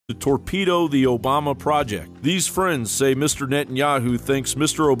to torpedo the Obama project. These friends say Mr. Netanyahu thinks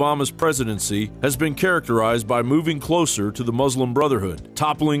Mr. Obama's presidency has been characterized by moving closer to the Muslim Brotherhood,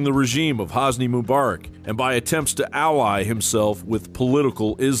 toppling the regime of Hosni Mubarak, and by attempts to ally himself with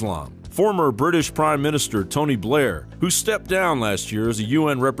political Islam. Former British Prime Minister Tony Blair, who stepped down last year as a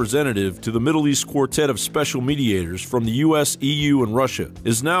UN representative to the Middle East Quartet of Special Mediators from the US, EU, and Russia,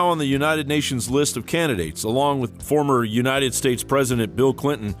 is now on the United Nations list of candidates, along with former United States President Bill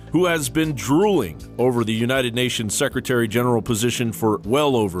Clinton, who has been drooling over the United Nations Secretary General position for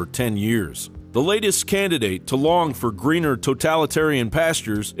well over 10 years. The latest candidate to long for greener totalitarian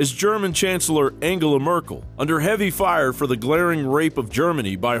pastures is German Chancellor Angela Merkel. Under heavy fire for the glaring rape of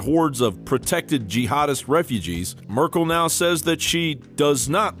Germany by hordes of protected jihadist refugees, Merkel now says that she does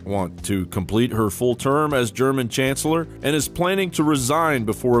not want to complete her full term as German Chancellor and is planning to resign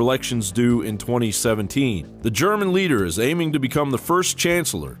before elections due in 2017. The German leader is aiming to become the first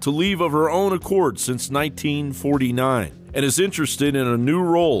chancellor to leave of her own accord since 1949. And is interested in a new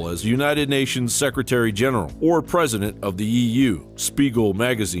role as United Nations Secretary General or President of the EU, Spiegel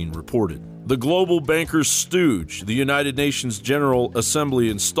magazine reported. The global bankers stooge the United Nations General Assembly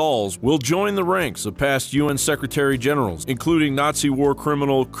installs will join the ranks of past UN Secretary Generals, including Nazi war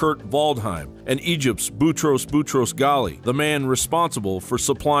criminal Kurt Waldheim and Egypt's Boutros Ghali, the man responsible for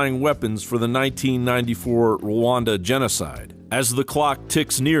supplying weapons for the 1994 Rwanda genocide. As the clock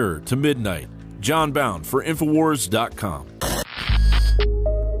ticks nearer to midnight, John Bound for INFOWARS.com.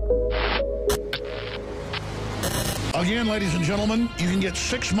 Again, ladies and gentlemen, you can get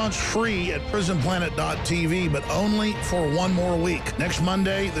 6 months free at prisonplanet.tv, but only for 1 more week. Next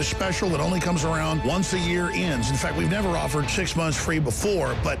Monday, the special that only comes around once a year ends. In fact, we've never offered 6 months free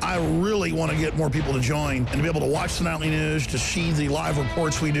before, but I really want to get more people to join and to be able to watch the nightly news, to see the live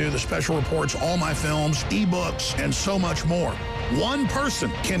reports we do, the special reports, all my films, ebooks, and so much more. One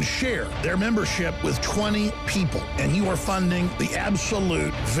person can share their membership with 20 people, and you are funding the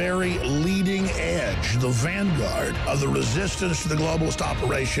absolute very leading edge, the vanguard of the resistance to the globalist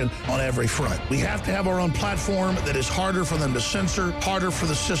operation on every front. We have to have our own platform that is harder for them to censor, harder for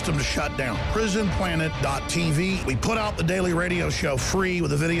the system to shut down. prisonplanet.tv. We put out the daily radio show free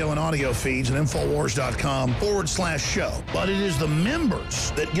with the video and audio feeds at INFOWARS.com/show. But it is the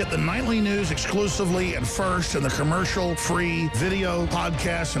members that get the nightly news exclusively and first, and the commercial-free video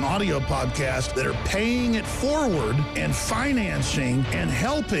podcasts and audio podcasts that are paying it forward and financing and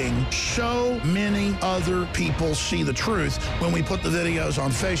helping so many other people see the truth when we put the videos on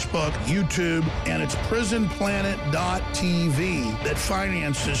Facebook, YouTube, and it's prisonplanet.tv that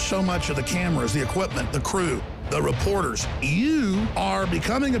finances so much of the cameras, the equipment, the crew, the reporters. You are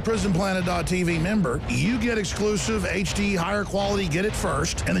becoming a prisonplanet.tv member. You get exclusive HD, higher quality, get it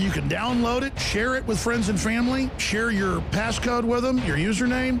first, and then you can download it, share it with friends and family, share your passcode with them, your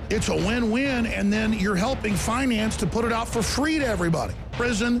username. It's a win-win, and then you're helping finance to put it out for free to everybody.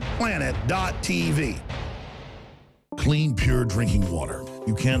 prisonplanet.tv. Clean, pure drinking water.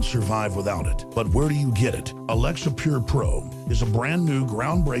 You can't survive without it. But where do you get it? Alexa Pure Pro is a brand new,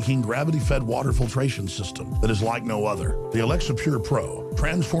 groundbreaking, gravity-fed water filtration system that is like no other. The Alexa Pure Pro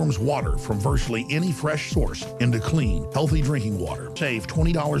transforms water from virtually any fresh source into clean, healthy drinking water. Save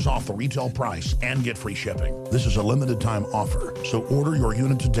 $20 off the retail price and get free shipping. This is a limited-time offer, so order your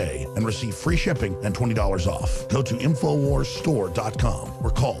unit today and receive free shipping and $20 off. Go to InfoWarsStore.com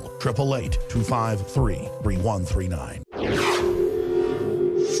or call 888-253-3139.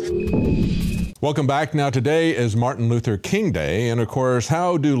 Welcome back. Now, today is Martin Luther King Day, and of course,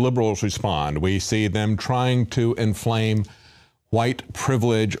 how do liberals respond? We see them trying to inflame white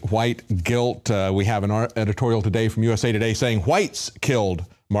privilege, white guilt. We have an editorial today from USA Today saying whites killed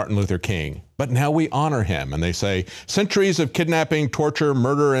Martin Luther King, but now we honor him. And they say, centuries of kidnapping, torture,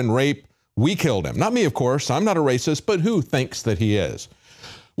 murder, and rape, we killed him. Not me, of course. I'm not a racist, but who thinks that he is?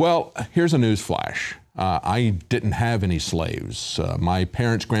 Well, here's a news flash. I didn't have any slaves. My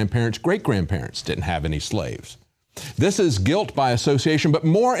parents, grandparents, great-grandparents didn't have any slaves. This is guilt by association, but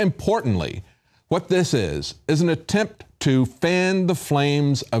more importantly, what this is an attempt to fan the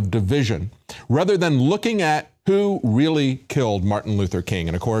flames of division rather than looking at who really killed Martin Luther King.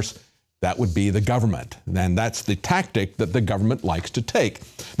 And of course, that would be the government. And that's the tactic that the government likes to take.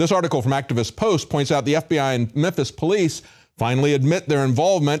 This article from Activist Post points out the FBI and Memphis police finally admit their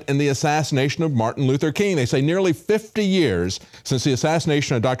involvement in the assassination of Martin Luther King. They say nearly 50 years since the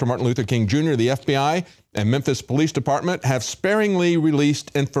assassination of Dr. Martin Luther King Jr., the FBI and Memphis Police Department have sparingly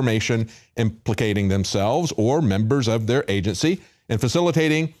released information implicating themselves or members of their agency in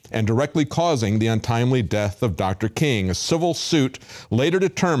facilitating and directly causing the untimely death of Dr. King. A civil suit later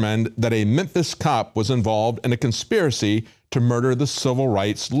determined that a Memphis cop was involved in a conspiracy to murder the civil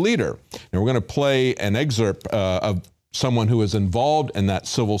rights leader. And we're going to play an excerpt of someone who is involved in that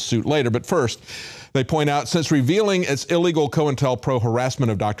civil suit later. But first, they point out, since revealing its illegal COINTELPRO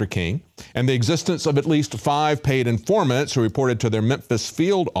harassment of Dr. King and the existence of at least 5 paid informants who reported to their Memphis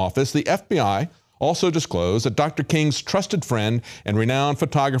field office, the FBI also disclosed that Dr. King's trusted friend and renowned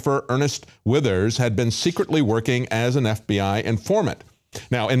photographer Ernest Withers had been secretly working as an FBI informant.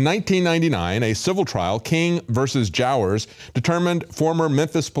 Now, in 1999, a civil trial, King versus Jowers, determined former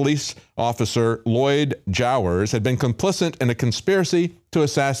Memphis police officer Lloyd Jowers had been complicit in a conspiracy to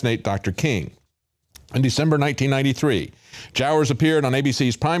assassinate Dr. King. In December 1993, Jowers appeared on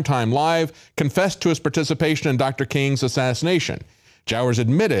ABC's Primetime Live, confessed to his participation in Dr. King's assassination. Jowers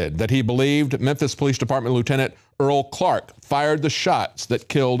admitted that he believed Memphis Police Department Lieutenant Earl Clark fired the shots that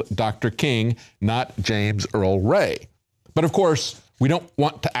killed Dr. King, not James Earl Ray. But of course, we don't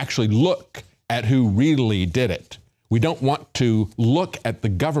want to actually look at who really did it. We don't want to look at the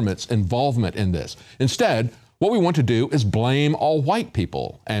government's involvement in this. Instead, what we want to do is blame all white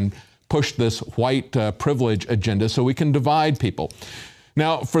people and push this white privilege agenda so we can divide people.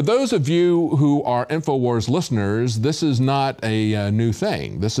 Now, for those of you who are INFOWARS listeners, this is not a new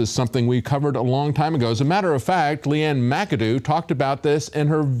thing. This is something we covered a long time ago. As a matter of fact, Leanne McAdoo talked about this in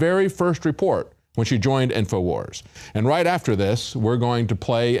her very first report when she joined INFOWARS. And right after this, we're going to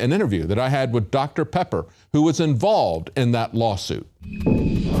play an interview that I had with Dr. Pepper, who was involved in that lawsuit.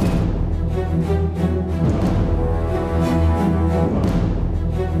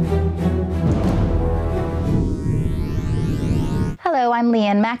 Hello, I'm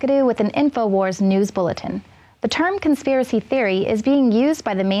Leanne McAdoo with an INFOWARS News Bulletin. The term conspiracy theory is being used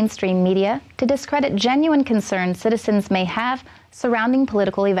by the mainstream media to discredit genuine concerns citizens may have surrounding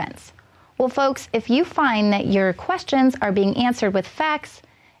political events. Well, folks, if you find that your questions are being answered with facts,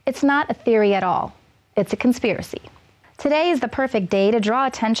 it's not a theory at all. It's a conspiracy. Today is the perfect day to draw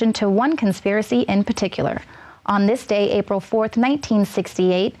attention to one conspiracy in particular. On this day, April 4th,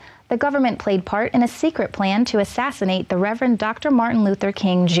 1968, the government played part in a secret plan to assassinate the Reverend Dr. Martin Luther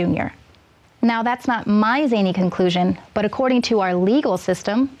King, Jr. Now, that's not my zany conclusion, but according to our legal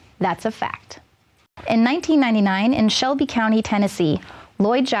system, that's a fact. In 1999, in Shelby County, Tennessee,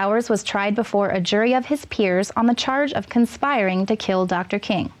 Lloyd Jowers was tried before a jury of his peers on the charge of conspiring to kill Dr.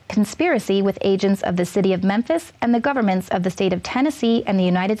 King, conspiracy with agents of the city of Memphis and the governments of the state of Tennessee and the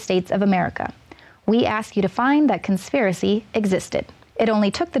United States of America. We ask you to find that conspiracy existed. It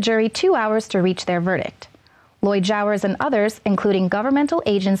only took the jury 2 hours to reach their verdict. Lloyd Jowers and others, including governmental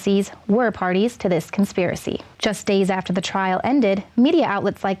agencies, were parties to this conspiracy. Just days after the trial ended, media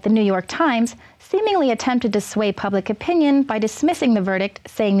outlets like the New York Times seemingly attempted to sway public opinion by dismissing the verdict,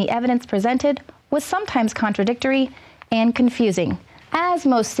 saying the evidence presented was sometimes contradictory and confusing, as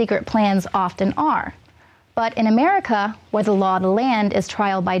most secret plans often are. But in America, where the law of the land is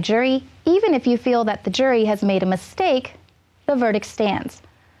trial by jury, even if you feel that the jury has made a mistake, the verdict stands.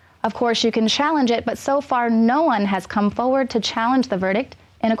 Of course, you can challenge it, but so far no one has come forward to challenge the verdict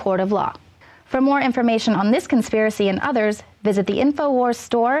in a court of law. For more information on this conspiracy and others, visit the INFOWARS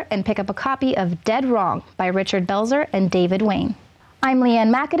store and pick up a copy of Dead Wrong by Richard Belzer and David Wayne. I'm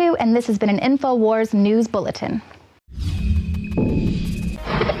Leanne McAdoo, and this has been an INFOWARS News Bulletin.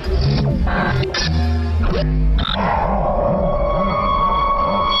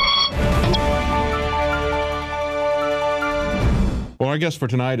 Well, our guest for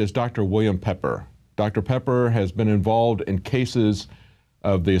tonight is Dr. William Pepper. Dr. Pepper has been involved in cases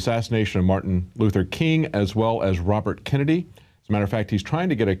of the assassination of Martin Luther King as well as Robert Kennedy. As a matter of fact, he's trying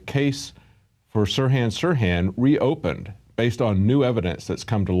to get a case for Sirhan reopened based on new evidence that's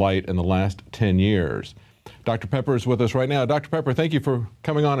come to light in the last 10 years. Dr. Pepper is with us right now. Dr. Pepper, thank you for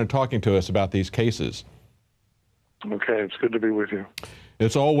coming on and talking to us about these cases. Okay, it's good to be with you.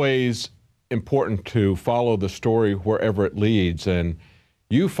 It's always important to follow the story wherever it leads, and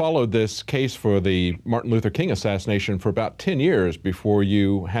you followed this case for the Martin Luther King assassination for about 10 years before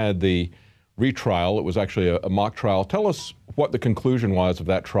you had the retrial. It was actually a mock trial. Tell us what the conclusion was of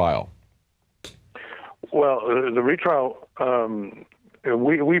that trial. Well, the retrial,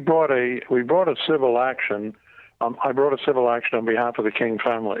 we brought a civil action. I brought a civil action on behalf of the King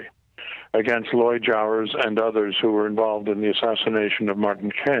family against Lloyd Jowers and others who were involved in the assassination of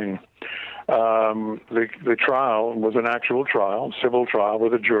Martin King. The trial was an actual trial, civil trial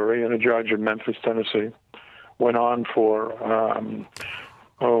with a jury and a judge in Memphis, Tennessee. Went on for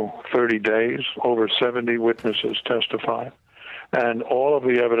 30 days. Over 70 witnesses testified. And all of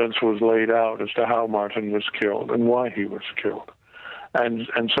the evidence was laid out as to how Martin was killed and why he was killed. And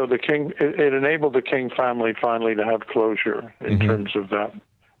so it enabled the King family finally to have closure in terms of that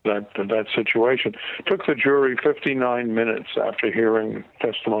that situation. It took the jury 59 minutes after hearing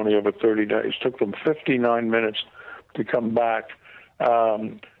testimony over 30 days. It took them 59 minutes to come back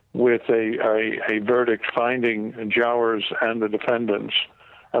with a verdict finding Jowers and the defendants.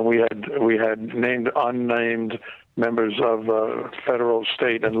 And we had named unnamed members of federal,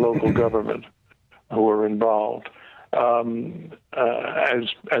 state, and local government who were involved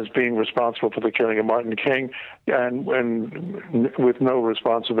as being responsible for the killing of Martin King, and with no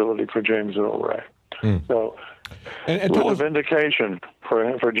responsibility for James Earl Ray. So it was a vindication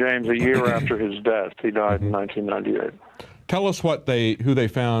for James a year after his death. He died in 1998. Tell us who they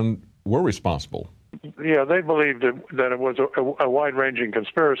found were responsible. Yeah, they believed that it was a wide-ranging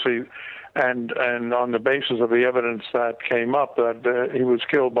conspiracy, and on the basis of the evidence that came up, that he was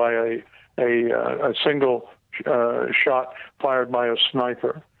killed by a single shot fired by a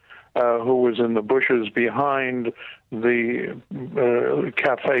sniper who was in the bushes behind the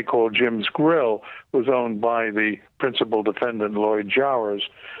cafe called Jim's Grill, was owned by the principal defendant, Lloyd Jowers.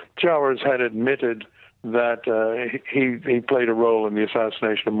 Jowers had admitted that he played a role in the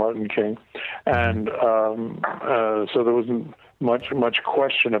assassination of Martin King, and so there wasn't much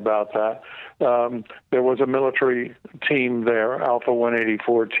question about that. There was a military team there, Alpha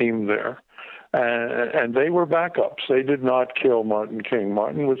 184 team there, and they were backups. They did not kill Martin King.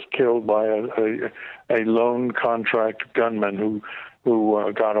 Martin was killed by a lone contract gunman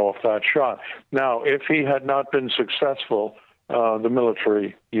who got off that shot. Now, if he had not been successful, the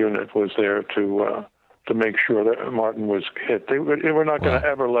military unit was there to make sure that Martin was hit. They were not going to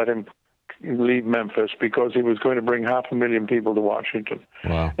ever let him leave Memphis, because he was going to bring 500,000 people to Washington.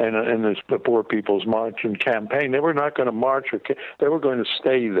 Wow. And in this Poor People's March and campaign. They were not going to march. They were going to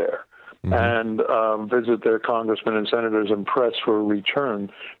stay there and visit their congressmen and senators and press for a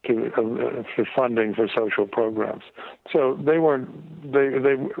return for funding for social programs. So they weren't.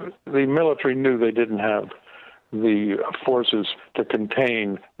 The military knew they didn't have the forces to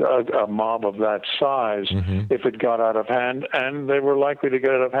contain a mob of that size if it got out of hand, and they were likely to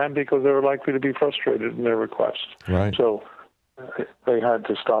get out of hand because they were likely to be frustrated in their requests. Right. So they had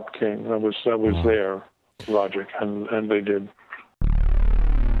to stop King. That was their logic, and they did.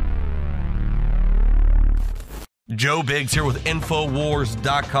 Joe Biggs here with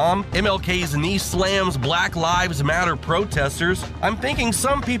INFOWARS.com. MLK's knee slams Black Lives Matter protesters. I'm thinking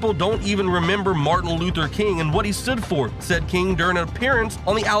some people don't even remember Martin Luther King and what he stood for, said King during an appearance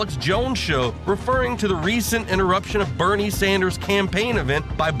on the Alex Jones Show, referring to the recent interruption of Bernie Sanders' campaign event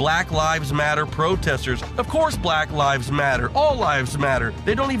by Black Lives Matter protesters. Of course Black Lives Matter. All lives matter.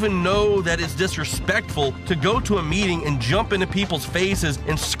 They don't even know that it's disrespectful to go to a meeting and jump into people's faces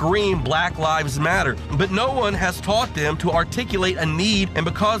and scream Black Lives Matter. But no one has taught them to articulate a need, and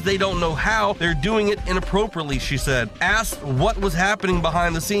because they don't know how, they're doing it inappropriately, she said. Asked what was happening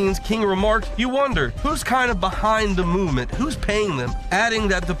behind the scenes, King remarked, "You wonder, who's kind of behind the movement? Who's paying them?" Adding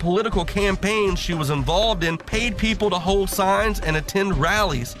that the political campaign she was involved in paid people to hold signs and attend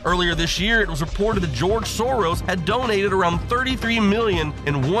rallies. Earlier this year, it was reported that George Soros had donated around $33 million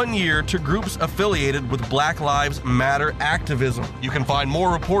in 1 year to groups affiliated with Black Lives Matter activism. You can find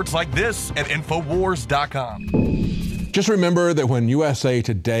more reports like this at INFOWARS.com. Just remember that when USA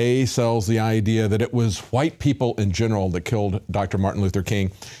Today sells the idea that it was white people in general that killed Dr. Martin Luther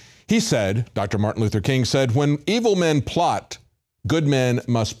King, Dr. Martin Luther King said, "When evil men plot, good men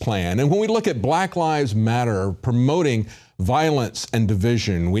must plan." And when we look at Black Lives Matter promoting violence and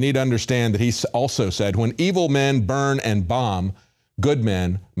division, we need to understand that he also said, "When evil men burn and bomb, good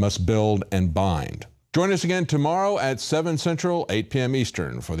men must build and bind." Join us again tomorrow at 7 Central, 8 p.m.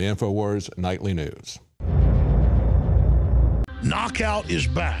 Eastern for the INFOWARS Nightly News. Knockout is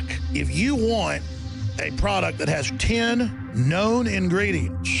back. If you want a product that has 10 known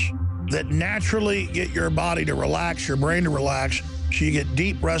ingredients that naturally get your body to relax, your brain to relax, so you get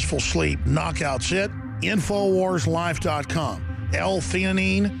deep, restful sleep, Knockout's it. InfoWarsLife.com.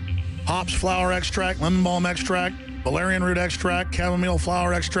 L-theanine, hops flower extract, lemon balm extract, valerian root extract, chamomile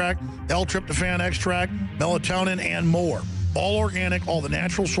flower extract, L-tryptophan extract, melatonin, and more. All organic, all the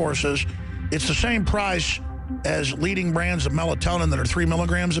natural sources. It's the same price as leading brands of melatonin that are 3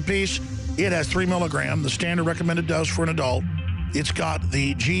 milligrams a piece. It has 3 milligrams, the standard recommended dose for an adult. It's got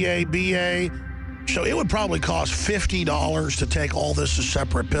the GABA, so it would probably cost $50 to take all this as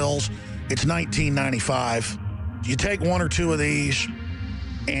separate pills. It's $19.95. You take 1 or 2 of these,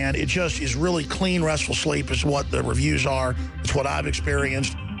 and it just is really clean, restful sleep is what the reviews are. It's what I've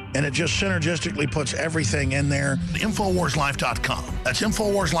experienced. and it just synergistically puts everything in there. InfoWarsLife.com. That's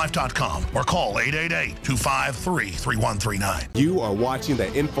InfoWarsLife.com, or call 888-253-3139. You are watching the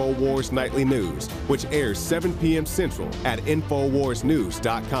InfoWars Nightly News, which airs 7 p.m. Central at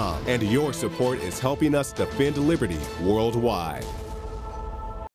InfoWarsNews.com. And your support is helping us defend liberty worldwide.